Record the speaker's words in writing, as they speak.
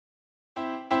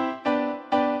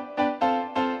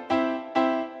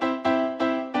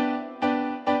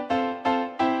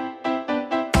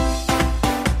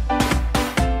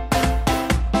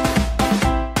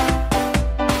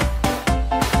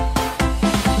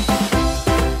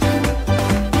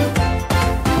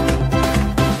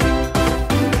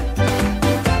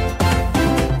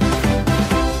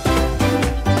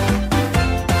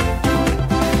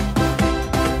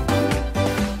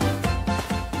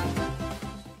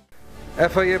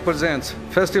FIA presents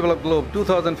Festival of Globe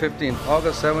 2015,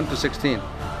 August 7 to 16,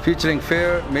 featuring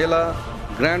Fair, Mela,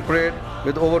 Grand Parade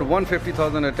with over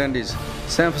 150,000 attendees.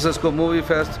 San Francisco Movie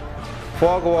Fest,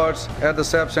 Fog Awards at the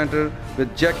SAP Center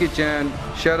with Jackie Chan,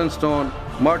 Sharon Stone,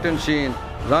 Martin Sheen,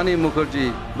 Rani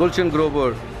Mukherjee, Gulshan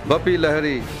Grover, Bappi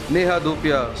Lahiri, Neha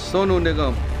Dhupia, Sonu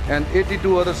Nigam, and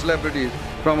 82 other celebrities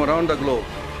from around the globe.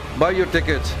 Buy your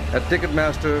tickets at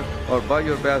Ticketmaster or buy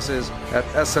your passes at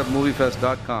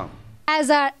sfmoviefest.com. As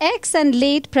our ex and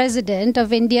late President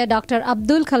of India, Dr.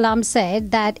 Abdul Kalam,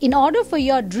 said that in order for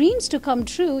your dreams to come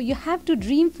true, you have to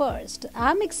dream first.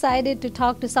 I'm excited to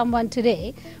talk to someone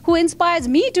today who inspires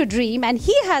me to dream, and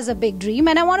he has a big dream,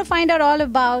 and I want to find out all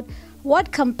about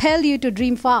what compelled you to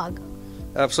dream fog.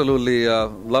 Absolutely.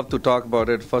 Love to talk about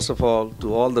it. First of all,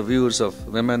 to all the viewers of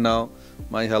Womennow,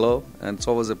 my hello, and it's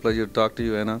always a pleasure to talk to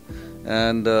you, Anna.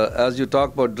 And as you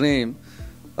talk about dream,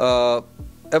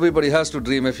 everybody has to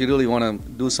dream if you really want to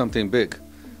do something big.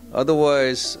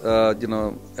 Otherwise,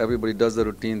 everybody does the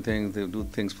routine things. They do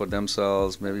things for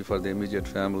themselves, maybe for the immediate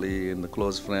family and the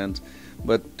close friends.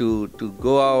 But to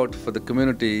go out for the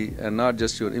community, and not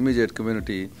just your immediate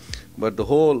community, but the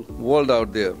whole world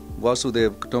out there,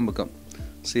 Vasudev Kutumbakam.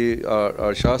 See,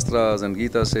 our Shastras and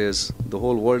Gita says the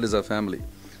whole world is a family.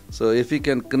 So if we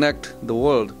can connect the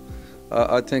world,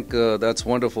 I think that's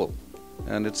wonderful.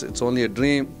 And it's only a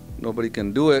dream. Nobody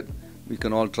can do it. We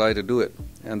can all try to do it.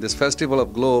 And this Festival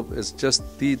of Globe is just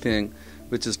the thing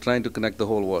which is trying to connect the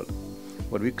whole world.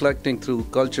 But we're collecting through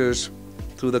cultures,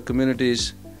 through the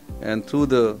communities, and through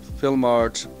the film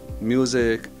arts,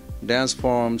 music, dance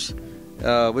forms,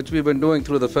 which we've been doing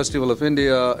through the Festival of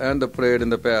India and the parade in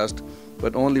the past,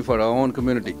 but only for our own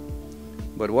community.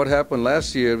 But what happened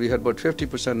last year, we had about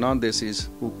 50% non-Desis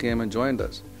who came and joined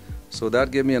us. So that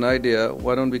gave me an idea,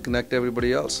 why don't we connect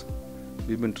everybody else?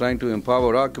 We've been trying to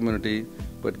empower our community,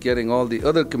 but getting all the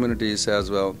other communities as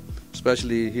well,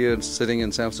 especially here sitting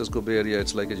in San Francisco Bay Area,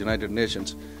 it's like a United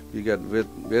Nations. You got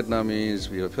Vietnamese,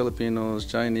 we have Filipinos,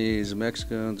 Chinese,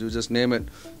 Mexicans, you just name it.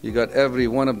 You got every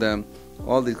one of them,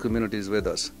 all these communities with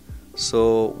us.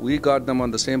 So we got them on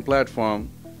the same platform,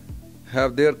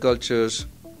 have their cultures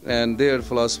and their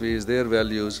philosophies, their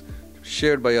values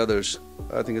shared by others.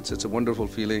 I think it's a wonderful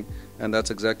feeling, and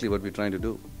that's exactly what we're trying to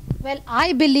do. Well,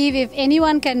 I believe if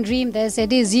anyone can dream this,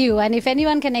 it is you. And if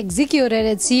anyone can execute it,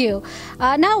 it's you.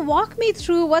 Now, walk me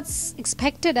through what's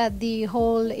expected at the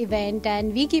whole event.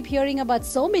 And we keep hearing about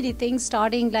so many things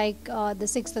starting like the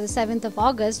 6th or the 7th of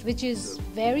August, which is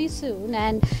very soon.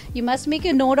 And you must make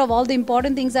a note of all the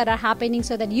important things that are happening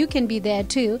so that you can be there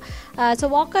too. So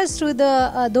walk us through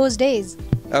those days.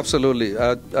 Absolutely.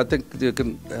 I think you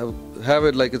can have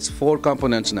it like it's 4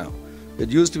 components now. It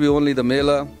used to be only the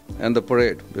Mela and the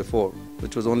parade before,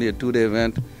 which was only a 2-day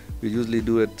event. We usually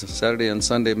do it Saturday and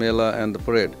Sunday, Mela and the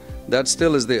parade. That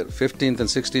still is there. 15th and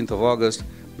 16th of August,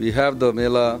 we have the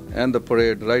Mela and the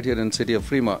parade right here in the city of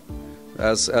Fremont,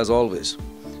 as always.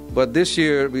 But this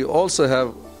year, we also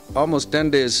have almost 10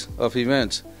 days of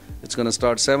events. It's going to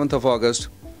start 7th of August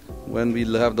when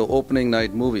we'll have the opening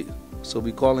night movie. So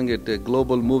we're calling it a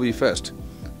Global Movie Fest,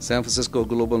 San Francisco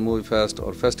Global Movie Fest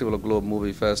or Festival of Globe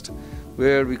Movie Fest,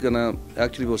 where we're going to,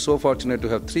 actually we're so fortunate to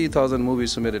have 3,000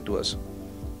 movies submitted to us.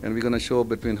 And we're going to show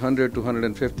between 100 to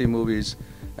 150 movies,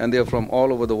 and they're from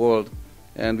all over the world.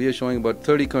 And we are showing about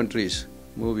 30 countries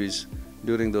movies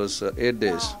during those 8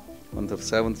 days, on the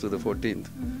 7th to the 14th.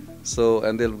 So,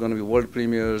 and they're going to be world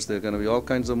premieres, there are going to be all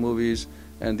kinds of movies.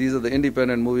 And these are the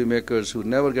independent movie makers who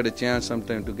never get a chance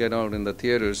sometimes to get out in the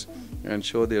theaters and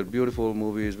show their beautiful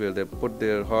movies where they put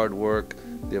their hard work,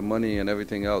 their money and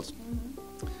everything else.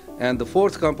 And the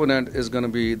 4th component is going to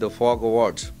be the Fog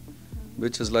Awards,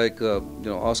 which is like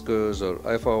Oscars or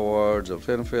IFA Awards or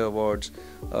Filmfare Awards.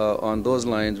 On those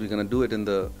lines, we're going to do it in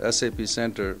the SAP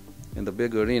Center in the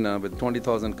big arena with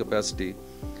 20,000 capacity,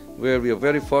 where we are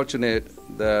very fortunate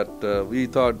that we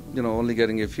thought only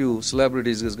getting a few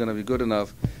celebrities is going to be good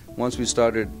enough. Once we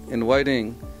started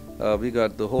inviting, we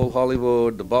got the whole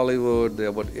Hollywood, the Bollywood, there are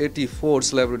about 84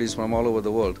 celebrities from all over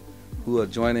the world who are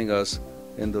joining us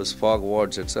in those Fog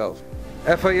Awards itself.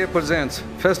 FIA presents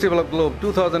Festival of Globe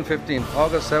 2015,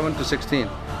 August 7 to 16,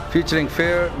 featuring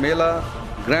Fair, Mela,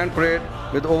 Grand Parade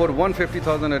with over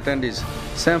 150,000 attendees.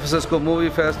 San Francisco Movie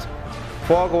Fest,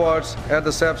 Fog Awards at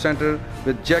the SAP Center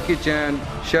with Jackie Chan,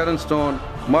 Sharon Stone,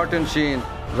 Martin Sheen,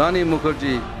 Rani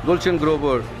Mukherjee, Gulshan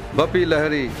Grover, Bappi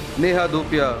Lahiri, Neha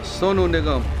Dhupia, Sonu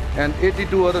Nigam, and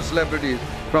 82 other celebrities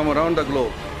from around the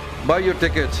globe. Buy your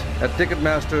tickets at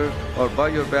Ticketmaster or buy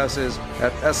your passes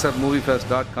at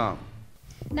sfmoviefest.com.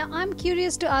 Now, I'm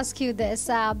curious to ask you this.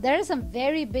 There are some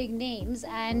very big names,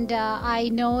 and I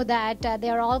know that they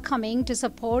are all coming to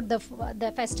support the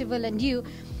festival and you.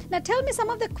 Now, tell me some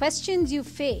of the questions you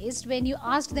faced when you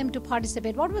asked them to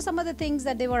participate. What were some of the things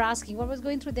that they were asking? What was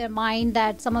going through their mind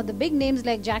that some of the big names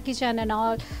like Jackie Chan and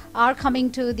all are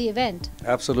coming to the event?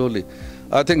 Absolutely.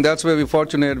 I think that's where we're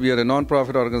fortunate. We are a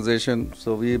non-profit organization,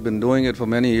 so we've been doing it for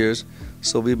many years.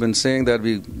 So we've been saying that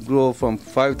we grow from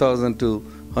 5,000 to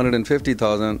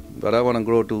 150,000, but I want to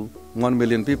grow to 1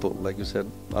 million people. Like you said,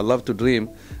 I love to dream,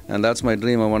 and that's my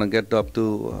dream. I want to get up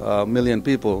to a million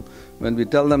people. When we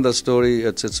tell them the story,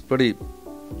 it's pretty,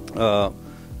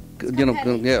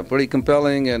 pretty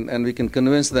compelling, and we can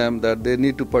convince them that they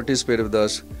need to participate with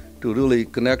us to really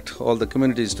connect all the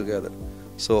communities together.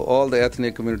 So all the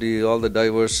ethnic community, all the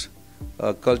diverse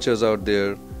cultures out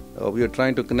there, we are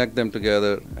trying to connect them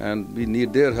together, and we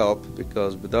need their help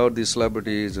because without these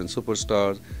celebrities and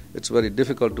superstars, it's very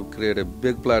difficult to create a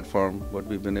big platform, what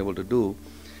we've been able to do.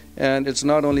 And it's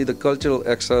not only the cultural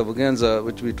extravaganza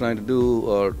which we're trying to do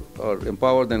or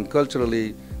empower them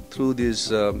culturally through these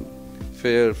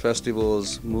fair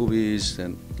festivals, movies,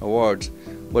 and awards,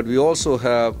 but we also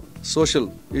have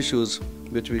social issues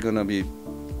which we're going to be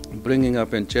bringing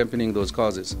up and championing those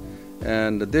causes.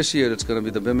 And this year it's going to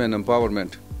be the women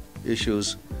empowerment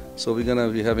issues. So we're going to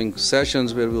be having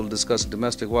sessions where we'll discuss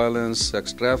domestic violence,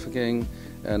 sex trafficking,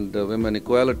 and women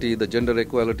equality, the gender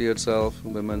equality itself,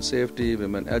 women safety,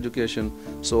 women education.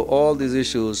 So all these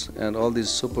issues and all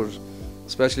these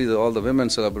especially all the women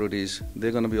celebrities,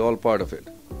 they're going to be all part of it.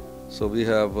 So we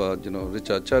have,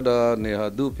 Richa Chadha,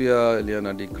 Neha Dupia,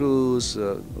 Eliana D. Cruz,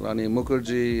 Rani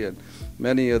Mukherjee, and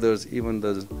many others. Even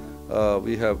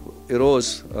we have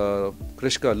Eros,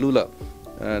 Krishka Lula,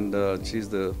 and she's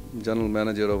the general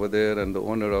manager over there and the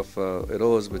owner of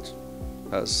Eros, which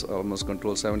has almost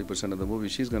controlled 70% of the movie.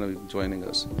 She's going to be joining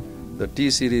us. The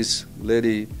T-Series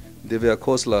lady, Divya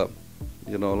Khosla,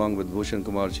 along with Bhushan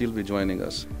Kumar, she'll be joining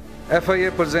us.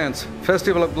 FIA presents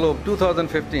Festival of Globe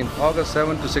 2015, August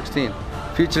 7 to 16,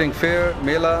 featuring Fair,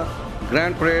 Mela,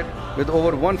 Grand Parade with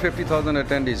over 150,000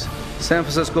 attendees. San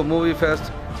Francisco Movie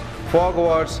Fest, Fog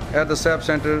Awards at the SAP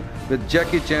Center with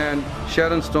Jackie Chan,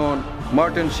 Sharon Stone,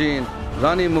 Martin Sheen,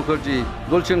 Rani Mukherjee,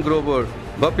 Gulshan Grover,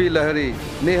 Bappi Lahiri,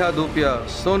 Neha Dupia,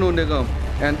 Sonu Nigam,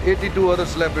 and 82 other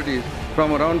celebrities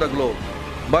from around the globe.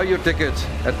 Buy your tickets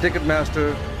at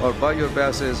Ticketmaster or buy your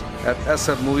passes at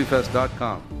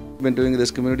sfmoviefest.com. Been doing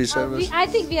this community service. I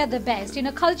think we are the best.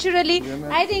 Culturally,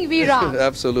 I think we rock.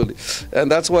 Absolutely. And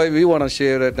that's why we want to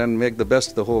share it and make the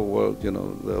best of the whole world, the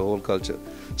whole culture.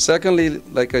 Secondly,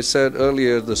 like I said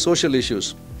earlier, the social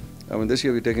issues. This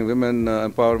year we're taking women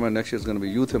empowerment, next year is going to be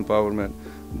youth empowerment.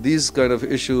 These kind of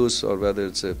issues, or whether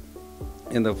it's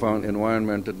in the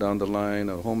environment down the line,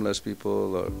 or homeless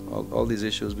people, or all these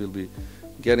issues, we'll be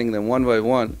getting them one by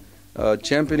one.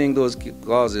 Championing those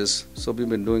causes. So we've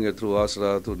been doing it through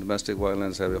ASRA, through domestic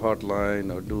violence, have a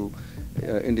hotline, or do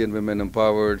Indian Women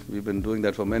Empowered. We've been doing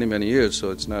that for many, many years,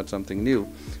 so it's not something new.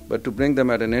 But to bring them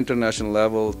at an international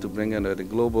level, to bring it at a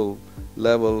global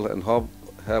level, and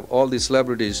have all these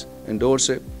celebrities endorse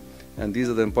it, and these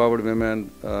are the empowered women,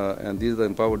 and these are the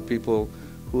empowered people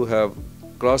who have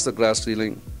crossed the glass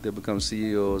ceiling. They become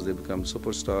CEOs, they become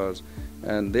superstars,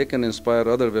 and they can inspire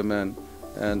other women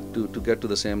and to get to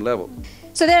the same level.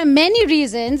 So there are many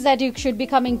reasons that you should be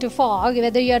coming to FOG,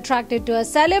 whether you're attracted to a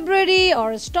celebrity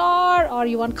or a star, or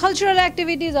you want cultural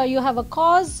activities, or you have a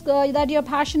cause that you're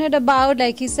passionate about.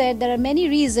 Like you said, there are many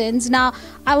reasons. Now,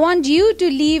 I want you to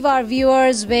leave our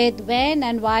viewers with when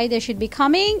and why they should be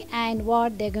coming and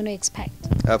what they're going to expect.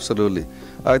 Absolutely.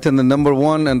 I think the number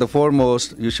one and the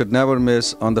foremost you should never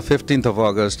miss on the 15th of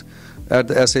August at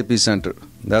the SAP Center.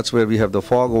 That's where we have the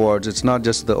FOG Awards. It's not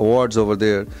just the awards over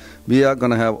there. We are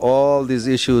going to have all these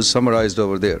issues summarized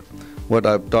over there, what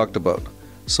I've talked about.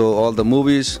 So all the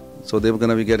movies, so they're going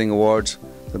to be getting awards.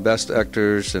 The best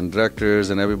actors and directors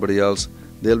and everybody else,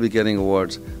 they'll be getting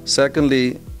awards.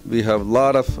 Secondly, we have a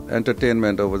lot of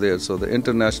entertainment over there. So the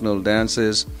international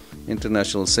dances,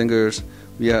 international singers.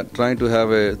 We are trying to have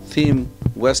a theme,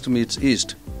 West meets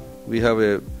East. We have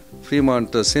a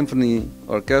Fremont Symphony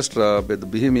Orchestra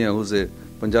with Bohemia, who's a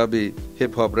Punjabi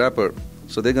hip-hop rapper.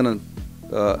 So they're going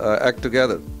to act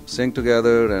together, sing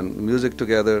together and music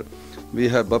together. We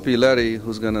have Bappi Lahiri,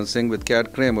 who's going to sing with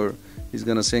Cat Kramer. He's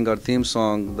going to sing our theme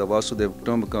song, the Vasudev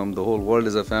Kutumbakam, the whole world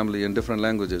is a family, in different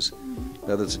languages,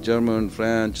 whether it's German,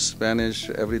 French, Spanish,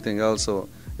 everything else. So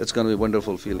it's going to be a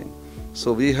wonderful feeling.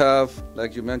 So we have,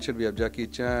 like you mentioned, we have Jackie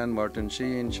Chan, Martin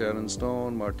Sheen, Sharon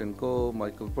Stone, Martin Coe,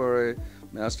 Michael Pare,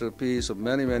 Master P, so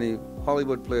many, many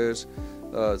Hollywood players,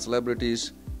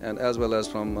 celebrities, and as well as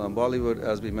from Bollywood,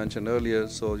 as we mentioned earlier.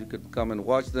 So you could come and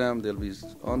watch them. They'll be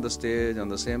on the stage, on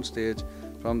the same stage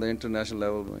from the international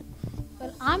level.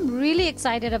 Well, I'm really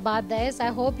excited about this. I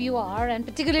hope you are, and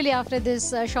particularly after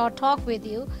this short talk with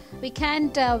you. We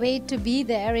can't wait to be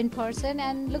there in person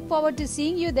and look forward to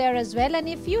seeing you there as well. And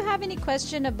if you have any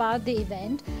question about the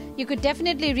event, you could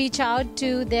definitely reach out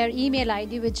to their email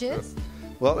ID, which is?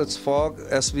 Well, it's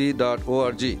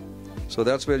fogsv.org. So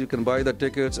that's where you can buy the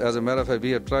tickets. As a matter of fact,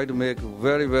 we have tried to make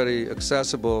very, very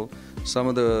accessible. Some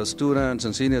of the students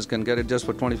and seniors can get it just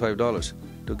for $25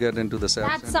 to get into the SAP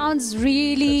That Center. sounds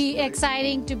really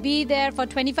exciting, to be there for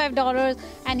 $25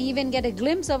 and even get a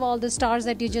glimpse of all the stars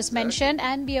that you just mentioned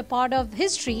and be a part of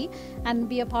history and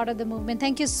be a part of the movement.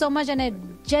 Thank you so much, and I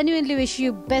genuinely wish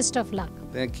you best of luck.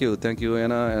 Thank you,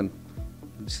 Anna, and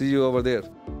see you over there.